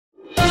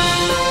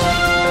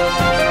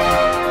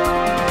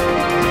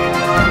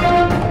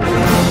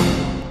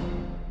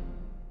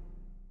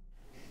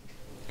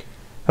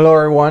Hello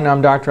everyone,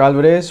 I'm Dr.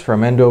 Alvarez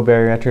from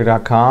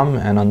endobariatric.com,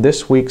 and on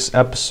this week's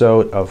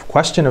episode of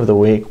Question of the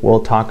Week,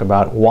 we'll talk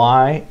about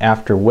why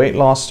after weight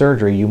loss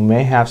surgery you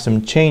may have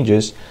some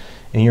changes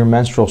in your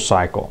menstrual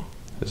cycle.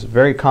 It's a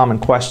very common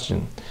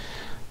question.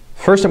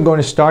 First, I'm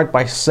going to start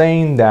by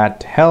saying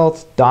that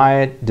health,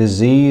 diet,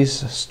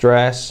 disease,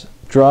 stress,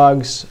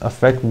 drugs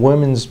affect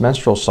women's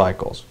menstrual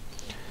cycles.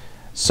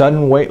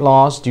 Sudden weight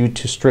loss due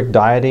to strict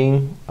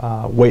dieting,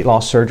 weight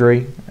loss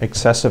surgery,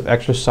 excessive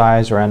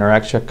exercise, or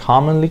anorexia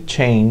commonly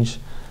change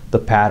the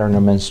pattern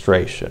of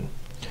menstruation.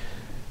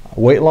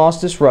 Weight loss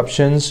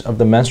disruptions of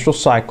the menstrual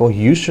cycle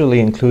usually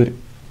include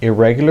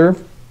irregular,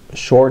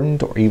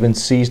 shortened, or even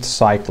ceased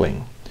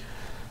cycling.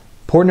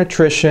 Poor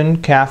nutrition,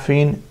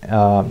 caffeine,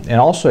 and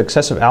also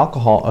excessive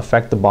alcohol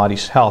affect the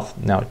body's health.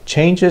 Now,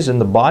 changes in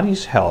the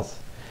body's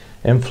health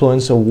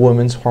influence a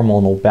woman's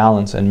hormonal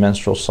balance and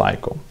menstrual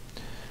cycle.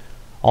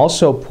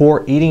 Also,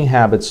 poor eating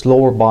habits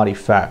lower body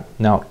fat.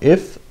 Now,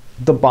 if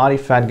the body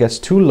fat gets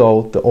too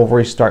low, the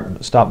ovaries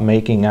stop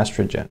making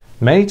estrogen.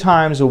 Many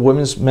times, a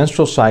woman's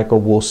menstrual cycle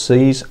will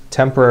cease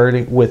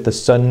temporarily with the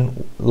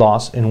sudden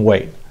loss in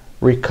weight,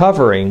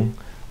 recovering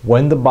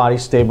when the body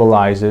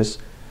stabilizes,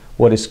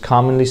 what is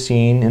commonly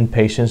seen in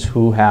patients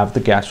who have the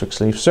gastric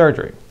sleeve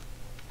surgery.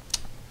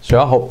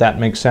 So I hope that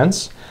makes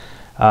sense.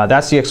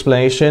 That's the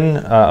explanation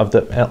of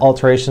the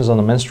alterations on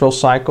the menstrual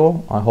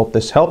cycle. I hope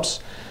this helps.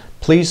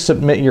 Please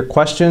submit your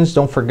questions.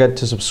 Don't forget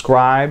to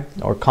subscribe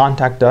or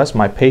contact us.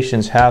 My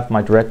patients have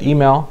my direct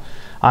email.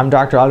 I'm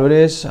Dr.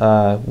 Alvarez.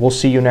 We'll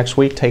see you next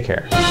week. Take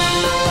care.